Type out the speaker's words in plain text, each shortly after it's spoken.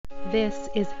This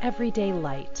is Everyday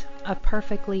Light, a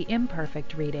perfectly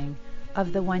imperfect reading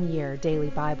of the One Year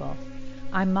Daily Bible.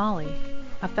 I'm Molly,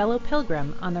 a fellow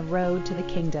pilgrim on the road to the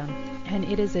kingdom, and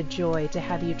it is a joy to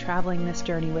have you traveling this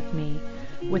journey with me,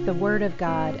 with the Word of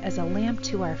God as a lamp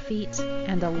to our feet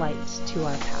and a light to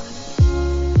our path.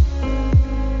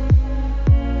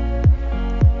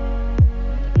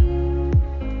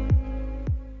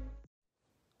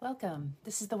 Welcome.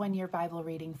 This is the One Year Bible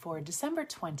reading for December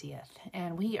 20th,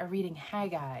 and we are reading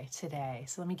Haggai today.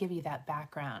 So let me give you that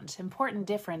background. Important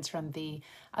difference from the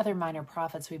other minor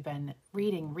prophets we've been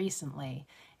reading recently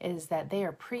is that they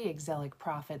are pre-exilic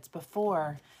prophets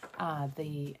before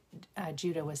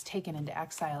Judah was taken into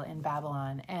exile in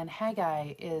Babylon, and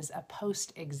Haggai is a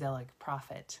post-exilic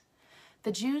prophet.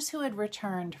 The Jews who had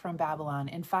returned from Babylon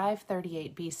in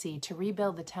 538 BC to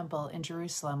rebuild the temple in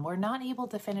Jerusalem were not able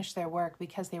to finish their work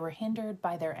because they were hindered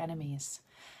by their enemies.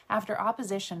 After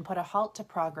opposition put a halt to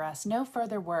progress, no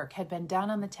further work had been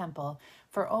done on the temple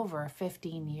for over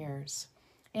 15 years.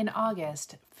 In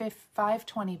August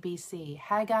 520 BC,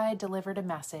 Haggai delivered a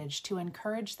message to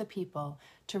encourage the people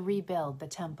to rebuild the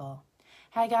temple.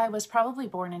 Haggai was probably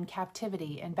born in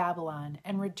captivity in Babylon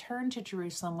and returned to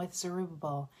Jerusalem with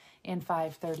Zerubbabel in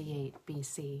 538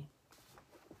 BC.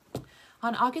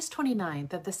 On August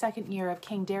 29th of the second year of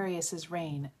King Darius's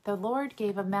reign, the Lord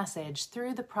gave a message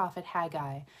through the prophet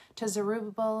Haggai to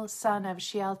Zerubbabel, son of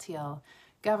Shealtiel,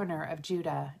 governor of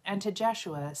Judah, and to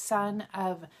Jeshua, son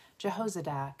of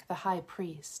Jehozadak, the high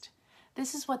priest.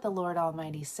 This is what the Lord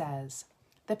Almighty says.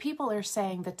 The people are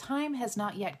saying the time has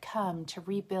not yet come to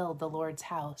rebuild the Lord's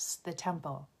house, the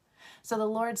temple. So the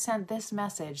Lord sent this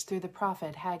message through the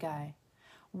prophet Haggai.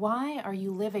 Why are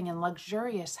you living in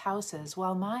luxurious houses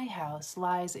while my house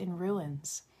lies in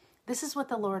ruins? This is what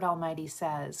the Lord Almighty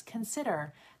says.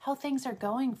 Consider how things are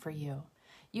going for you.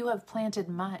 You have planted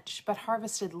much, but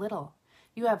harvested little.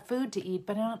 You have food to eat,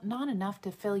 but not enough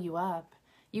to fill you up.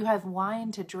 You have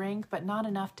wine to drink, but not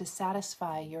enough to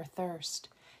satisfy your thirst.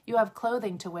 You have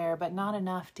clothing to wear, but not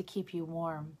enough to keep you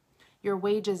warm. Your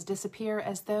wages disappear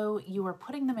as though you were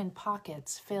putting them in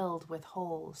pockets filled with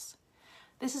holes.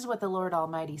 This is what the Lord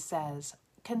Almighty says.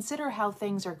 Consider how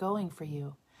things are going for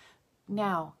you.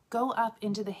 Now, go up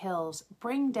into the hills,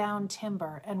 bring down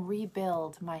timber, and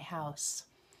rebuild my house.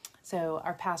 So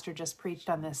our pastor just preached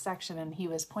on this section, and he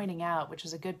was pointing out, which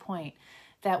is a good point,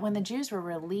 that when the Jews were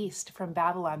released from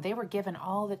Babylon, they were given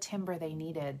all the timber they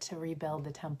needed to rebuild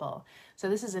the temple. So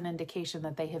this is an indication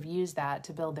that they have used that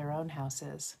to build their own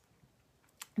houses.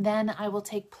 Then I will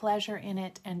take pleasure in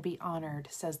it and be honored,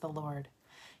 says the Lord.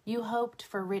 You hoped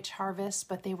for rich harvests,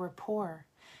 but they were poor.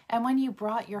 And when you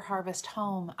brought your harvest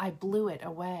home, I blew it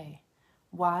away.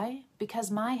 Why?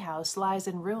 Because my house lies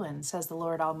in ruins, says the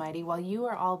Lord Almighty, while you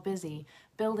are all busy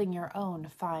building your own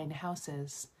fine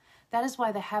houses. That is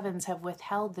why the heavens have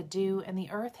withheld the dew and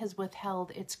the earth has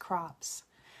withheld its crops.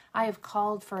 I have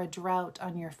called for a drought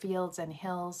on your fields and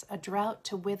hills, a drought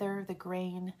to wither the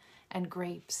grain and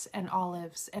grapes and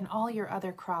olives and all your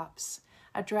other crops,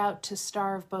 a drought to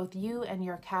starve both you and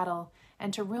your cattle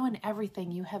and to ruin everything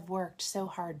you have worked so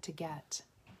hard to get.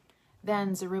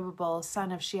 Then Zerubbabel,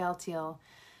 son of Shealtiel,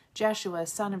 Jeshua,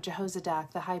 son of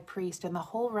Jehozadak, the high priest, and the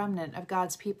whole remnant of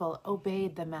God's people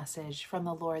obeyed the message from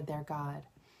the Lord their God.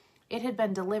 It had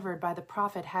been delivered by the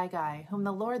prophet Haggai, whom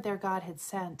the Lord their God had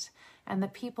sent, and the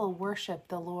people worshipped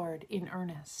the Lord in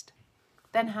earnest.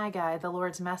 Then Haggai, the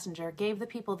Lord's messenger, gave the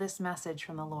people this message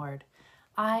from the Lord.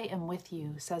 I am with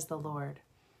you, says the Lord.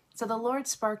 So the Lord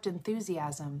sparked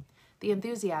enthusiasm, the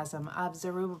enthusiasm of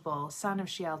Zerubbabel, son of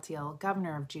Shealtiel,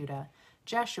 governor of Judah,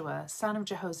 Jeshua, son of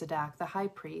Jehozadak, the high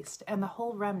priest, and the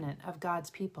whole remnant of God's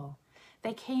people.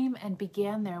 They came and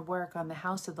began their work on the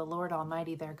house of the Lord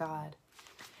Almighty their God.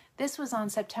 This was on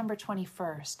September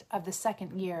 21st of the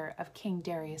second year of King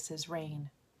Darius's reign.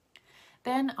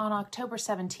 Then on October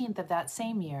 17th of that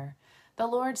same year, the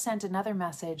Lord sent another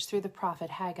message through the prophet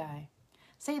Haggai.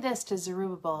 Say this to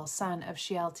Zerubbabel, son of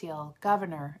Shealtiel,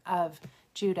 governor of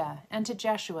Judah, and to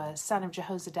Jeshua, son of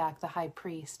Jehozadak, the high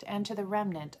priest, and to the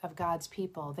remnant of God's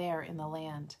people there in the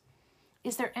land.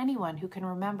 Is there anyone who can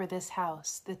remember this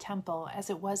house, the temple,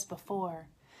 as it was before?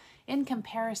 In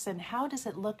comparison, how does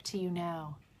it look to you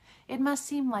now? It must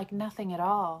seem like nothing at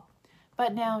all.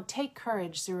 But now take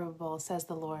courage, Zerubbabel, says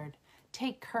the Lord.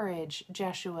 Take courage,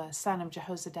 Jeshua, son of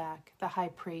Jehozadak, the high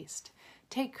priest.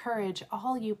 Take courage,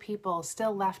 all you people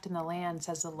still left in the land,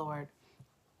 says the Lord.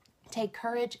 Take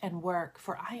courage and work,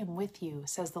 for I am with you,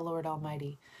 says the Lord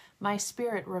Almighty. My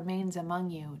spirit remains among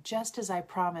you, just as I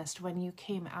promised when you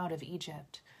came out of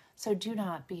Egypt. So do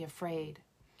not be afraid.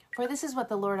 For this is what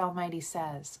the Lord Almighty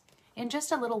says. In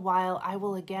just a little while I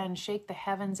will again shake the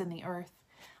heavens and the earth.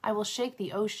 I will shake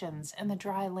the oceans and the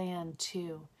dry land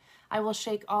too. I will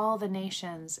shake all the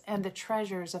nations, and the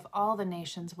treasures of all the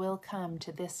nations will come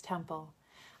to this temple.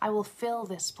 I will fill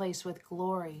this place with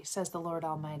glory, says the Lord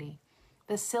Almighty.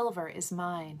 The silver is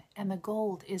mine, and the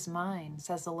gold is mine,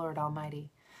 says the Lord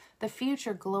Almighty. The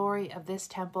future glory of this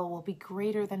temple will be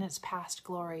greater than its past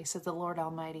glory, says the Lord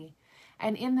Almighty.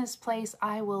 And in this place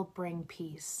I will bring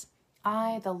peace.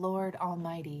 I, the Lord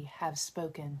Almighty, have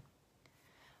spoken.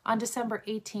 On December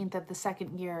 18th of the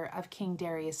second year of King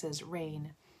Darius's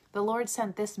reign, the Lord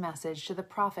sent this message to the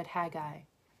prophet Haggai.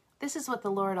 This is what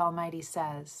the Lord Almighty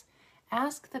says.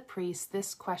 Ask the priests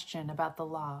this question about the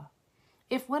law.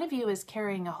 If one of you is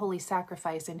carrying a holy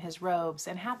sacrifice in his robes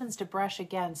and happens to brush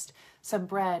against some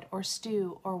bread or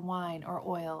stew or wine or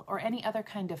oil or any other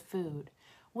kind of food,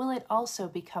 will it also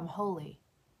become holy?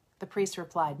 The priest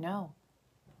replied, no.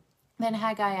 Then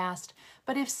Haggai asked,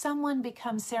 but if someone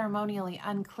becomes ceremonially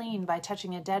unclean by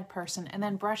touching a dead person and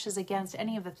then brushes against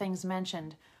any of the things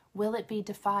mentioned, will it be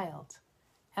defiled?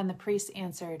 And the priest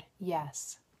answered,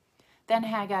 yes. Then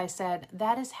Haggai said,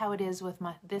 that is how it is with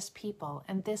this people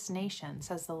and this nation,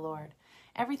 says the Lord.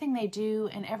 Everything they do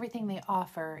and everything they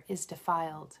offer is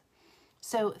defiled.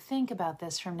 So think about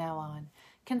this from now on.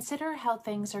 Consider how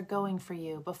things are going for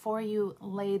you before you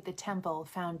laid the temple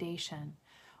foundation.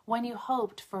 When you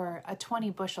hoped for a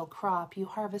 20-bushel crop, you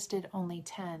harvested only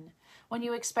 10. When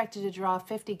you expected to draw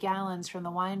 50 gallons from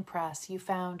the winepress, you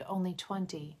found only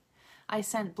 20. I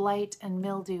sent blight and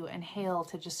mildew and hail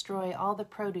to destroy all the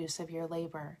produce of your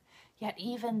labor. Yet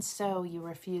even so you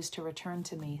refuse to return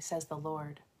to me, says the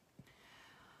Lord.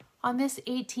 On this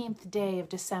 18th day of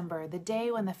December, the day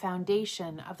when the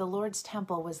foundation of the Lord's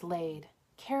temple was laid,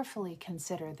 carefully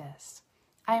consider this.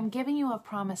 I am giving you a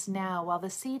promise now while the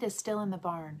seed is still in the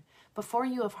barn, before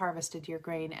you have harvested your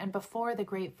grain, and before the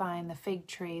grapevine, the fig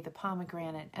tree, the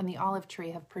pomegranate, and the olive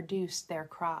tree have produced their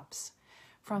crops.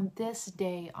 From this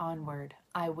day onward,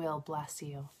 I will bless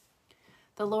you.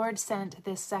 The Lord sent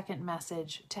this second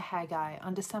message to Haggai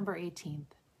on December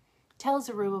 18th. Tell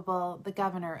Zerubbabel, the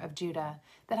governor of Judah,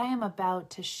 that I am about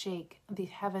to shake the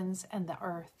heavens and the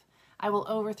earth. I will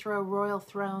overthrow royal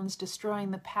thrones,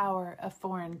 destroying the power of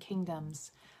foreign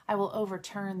kingdoms. I will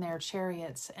overturn their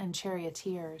chariots and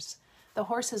charioteers. The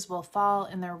horses will fall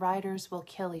and their riders will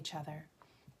kill each other.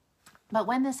 But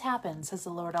when this happens, says the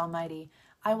Lord Almighty,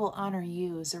 I will honor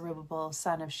you, Zerubbabel,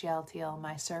 son of Shealtiel,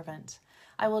 my servant.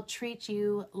 I will treat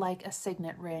you like a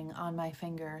signet ring on my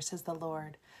finger, says the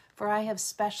Lord, for I have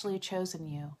specially chosen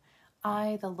you.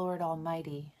 I, the Lord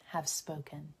Almighty, have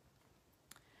spoken.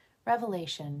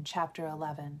 Revelation chapter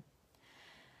 11.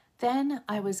 Then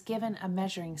I was given a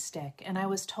measuring stick, and I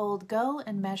was told, go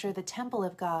and measure the temple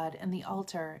of God and the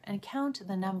altar, and count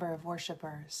the number of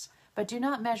worshippers. But do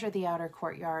not measure the outer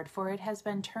courtyard, for it has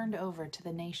been turned over to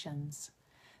the nations.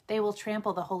 They will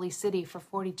trample the holy city for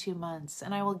 42 months,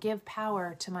 and I will give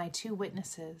power to my 2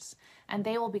 witnesses, and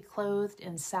they will be clothed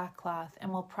in sackcloth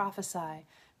and will prophesy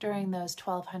during those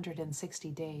 1260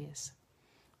 days.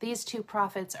 These 2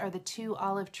 prophets are the 2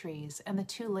 olive trees and the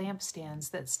 2 lampstands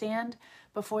that stand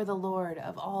before the Lord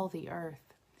of all the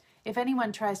earth. If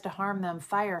anyone tries to harm them,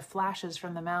 fire flashes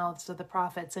from the mouths of the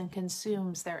prophets and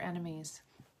consumes their enemies.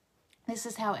 This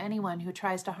is how anyone who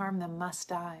tries to harm them must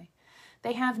die.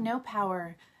 They have no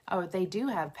power. Oh, they do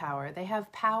have power. They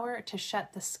have power to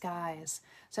shut the skies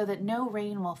so that no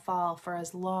rain will fall for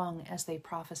as long as they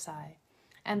prophesy.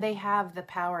 And they have the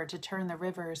power to turn the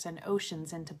rivers and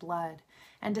oceans into blood,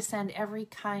 and to send every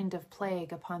kind of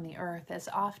plague upon the earth as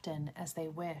often as they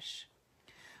wish.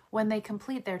 When they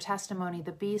complete their testimony,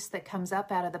 the beast that comes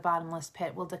up out of the bottomless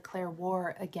pit will declare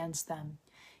war against them.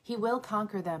 He will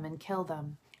conquer them and kill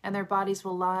them, and their bodies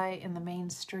will lie in the main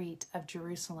street of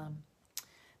Jerusalem,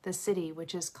 the city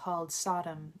which is called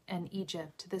Sodom and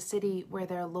Egypt, the city where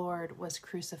their Lord was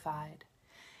crucified.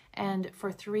 And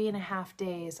for 3.5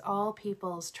 days, all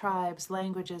peoples, tribes,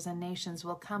 languages, and nations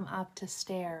will come up to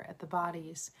stare at the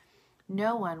bodies.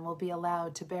 No one will be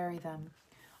allowed to bury them.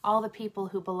 All the people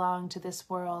who belong to this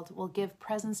world will give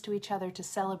presents to each other to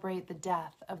celebrate the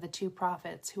death of the 2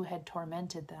 prophets who had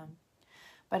tormented them.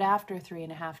 But after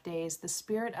 3.5 days, the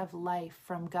Spirit of life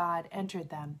from God entered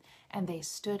them, and they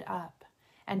stood up,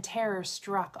 and terror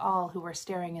struck all who were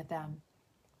staring at them.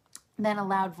 Then a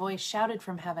loud voice shouted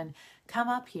from heaven, "Come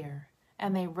up here."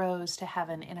 And they rose to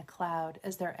heaven in a cloud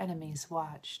as their enemies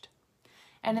watched.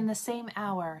 And in the same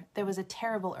hour there was a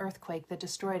terrible earthquake that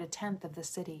destroyed 1/10 of the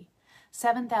city.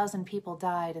 7,000 people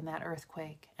died in that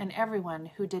earthquake, and everyone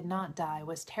who did not die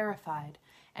was terrified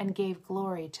and gave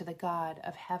glory to the God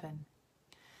of heaven.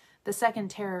 The second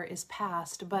terror is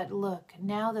past, but look,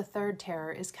 now the third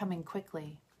terror is coming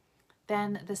quickly.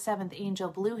 Then the seventh angel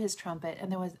blew his trumpet,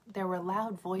 and there were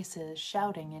loud voices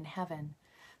shouting in heaven.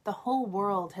 The whole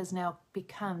world has now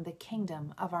become the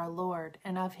kingdom of our Lord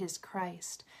and of his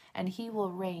Christ, and he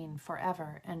will reign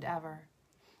forever and ever.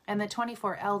 And the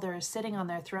 24 elders sitting on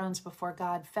their thrones before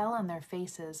God fell on their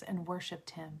faces and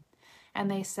worshipped him. And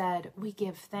they said, "We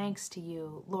give thanks to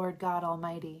you, Lord God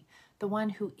Almighty, the one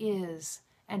who is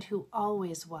and who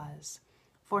always was.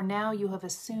 For now you have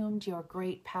assumed your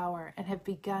great power and have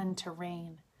begun to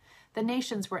reign. The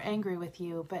nations were angry with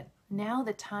you, but now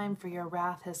the time for your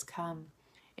wrath has come.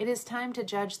 It is time to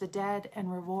judge the dead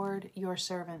and reward your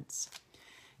servants.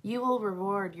 You will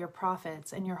reward your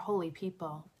prophets and your holy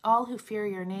people, all who fear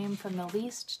your name from the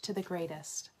least to the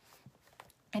greatest.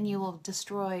 And you will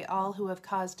destroy all who have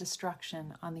caused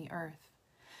destruction on the earth."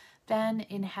 Then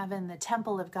in heaven the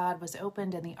temple of God was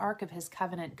opened, and the ark of his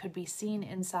covenant could be seen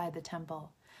inside the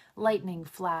temple. Lightning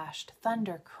flashed,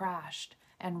 thunder crashed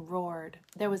and roared.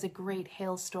 There was a great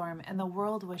hailstorm, and the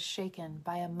world was shaken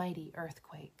by a mighty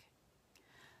earthquake.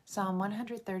 Psalm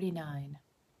 139,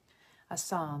 a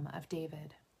psalm of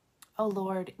David. O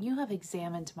Lord, you have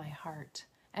examined my heart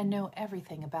and know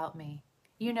everything about me.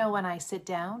 You know when I sit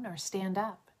down or stand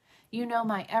up. You know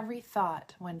my every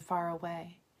thought when far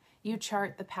away. You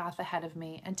chart the path ahead of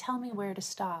me and tell me where to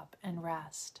stop and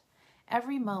rest.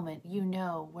 Every moment you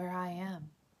know where I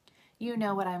am. You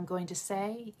know what I am going to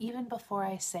say even before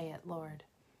I say it, Lord.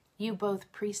 You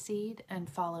both precede and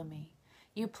follow me.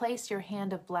 You place your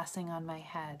hand of blessing on my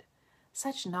head.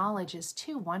 Such knowledge is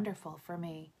too wonderful for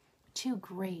me, too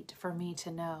great for me to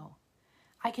know.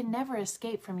 I can never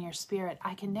escape from your spirit.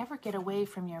 I can never get away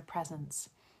from your presence.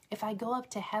 If I go up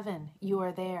to heaven, you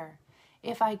are there.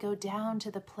 If I go down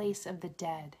to the place of the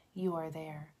dead, you are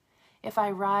there. If I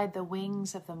ride the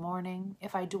wings of the morning,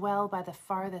 if I dwell by the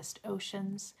farthest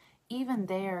oceans, even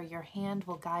there your hand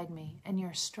will guide me and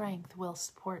your strength will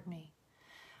support me.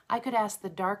 I could ask the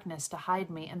darkness to hide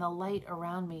me and the light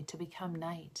around me to become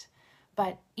night,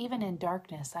 but even in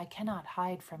darkness I cannot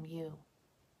hide from you.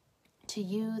 To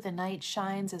you the night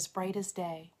shines as bright as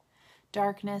day.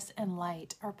 Darkness and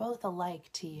light are both alike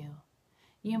to you.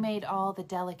 You made all the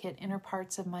delicate inner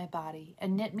parts of my body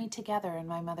and knit me together in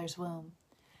my mother's womb.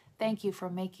 Thank you for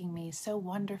making me so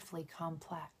wonderfully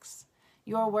complex.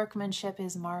 Your workmanship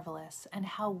is marvelous, and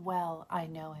how well I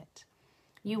know it.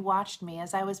 You watched me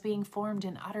as I was being formed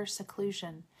in utter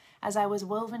seclusion, as I was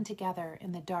woven together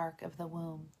in the dark of the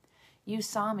womb. You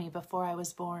saw me before I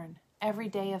was born. Every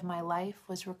day of my life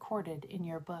was recorded in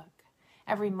your book.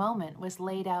 Every moment was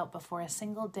laid out before a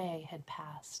single day had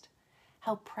passed.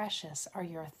 How precious are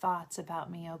your thoughts about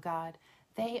me, O God.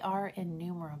 They are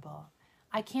innumerable.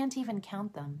 I can't even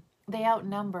count them. They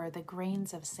outnumber the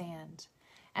grains of sand.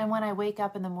 And when I wake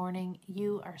up in the morning,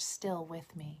 you are still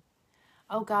with me.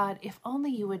 O God, if only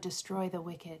you would destroy the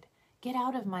wicked. Get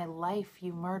out of my life,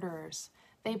 you murderers.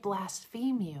 They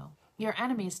blaspheme you. Your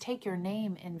enemies take your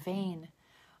name in vain.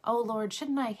 O Lord,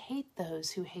 shouldn't I hate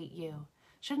those who hate you?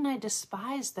 Shouldn't I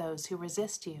despise those who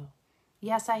resist you?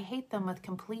 Yes, I hate them with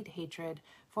complete hatred,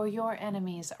 for your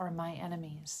enemies are my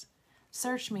enemies.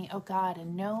 Search me, O God,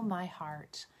 and know my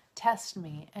heart. Test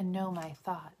me and know my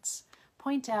thoughts.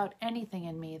 Point out anything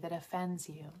in me that offends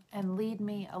you, and lead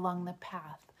me along the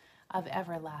path of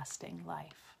everlasting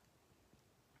life.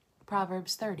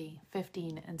 Proverbs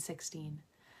 30:15 and 16.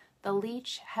 The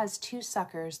leech has two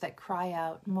suckers that cry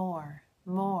out, more,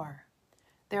 more.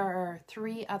 There are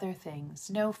 3 other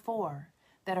things, no 4,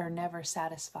 that are never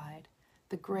satisfied: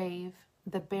 the grave,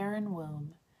 the barren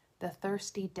womb, the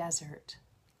thirsty desert,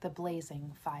 the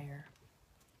blazing fire.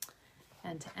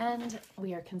 And to end,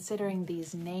 we are considering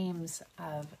these names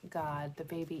of God, the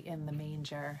baby in the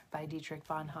manger, by Dietrich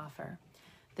Bonhoeffer.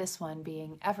 This one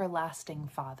being Everlasting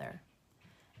Father.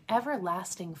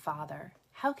 Everlasting Father,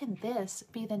 how can this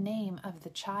be the name of the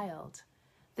child?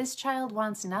 This child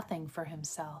wants nothing for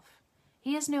himself.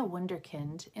 He is no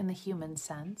wunderkind in the human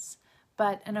sense,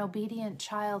 but an obedient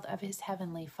child of his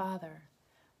heavenly Father.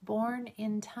 Born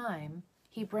in time,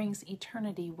 he brings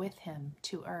eternity with him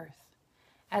to earth.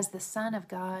 As the Son of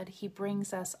God, he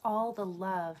brings us all the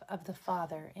love of the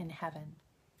Father in heaven.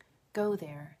 Go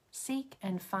there, seek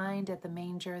and find at the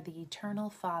manger the eternal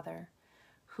Father,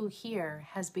 who here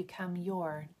has become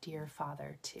your dear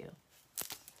Father too.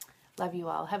 Love you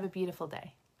all. Have a beautiful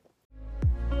day.